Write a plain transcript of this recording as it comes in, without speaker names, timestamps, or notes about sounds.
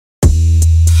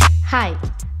Hi,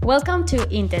 welcome to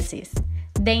Intesis,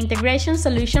 the integration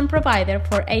solution provider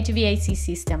for HVAC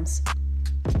systems.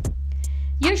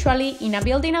 Usually, in a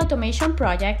building automation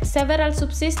project, several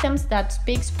subsystems that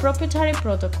speak proprietary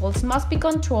protocols must be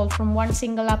controlled from one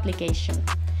single application.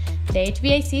 The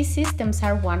HVAC systems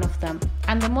are one of them,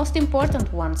 and the most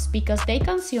important ones because they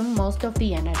consume most of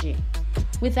the energy.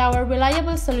 With our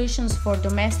reliable solutions for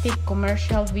domestic,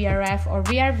 commercial, VRF or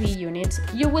VRV units,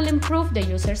 you will improve the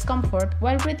user's comfort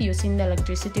while reducing the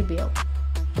electricity bill.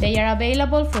 They are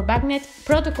available for backnet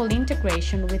protocol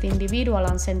integration with individual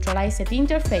and centralized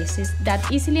interfaces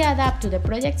that easily adapt to the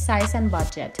project size and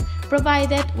budget,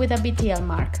 provided with a BTL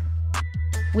mark.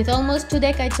 With almost 2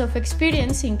 decades of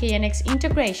experience in KNX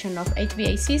integration of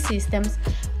HVAC systems,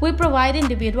 we provide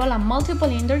individual and multiple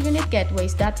indoor unit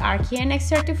gateways that are KNX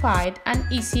certified and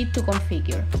easy to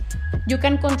configure. You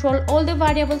can control all the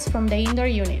variables from the indoor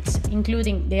units,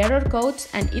 including the error codes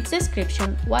and its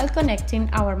description, while connecting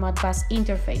our Modbus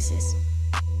interfaces.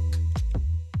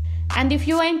 And if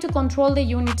you aim to control the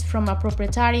units from a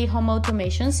proprietary home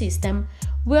automation system,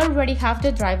 we already have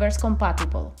the drivers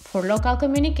compatible for local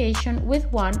communication with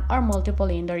one or multiple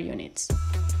indoor units.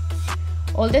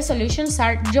 All the solutions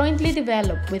are jointly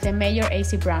developed with the major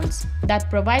AC brands that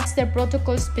provides their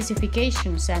protocol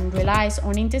specifications and relies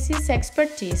on Intesis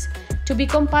expertise to be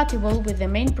compatible with the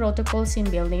main protocols in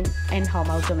building and home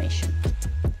automation.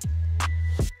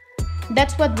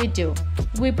 That's what we do.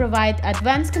 We provide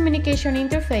advanced communication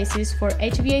interfaces for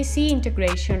HVAC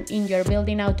integration in your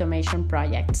building automation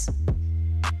projects.